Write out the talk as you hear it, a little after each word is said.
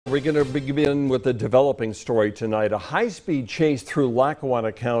We're going to begin with a developing story tonight. A high-speed chase through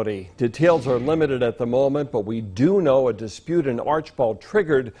Lackawanna County. Details are limited at the moment, but we do know a dispute in Archbald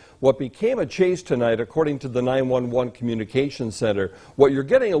triggered what became a chase tonight, according to the 911 Communications Center. What you're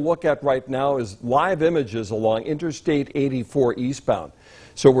getting a look at right now is live images along Interstate 84 eastbound.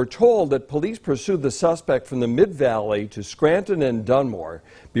 So we're told that police pursued the suspect from the Mid-Valley to Scranton and Dunmore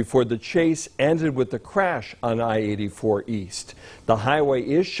before the chase ended with the crash on I-84 East. The highway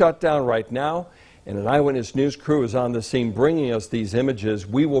is shut down right now, and an Eyewitness News crew is on the scene bringing us these images.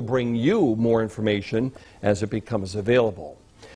 We will bring you more information as it becomes available.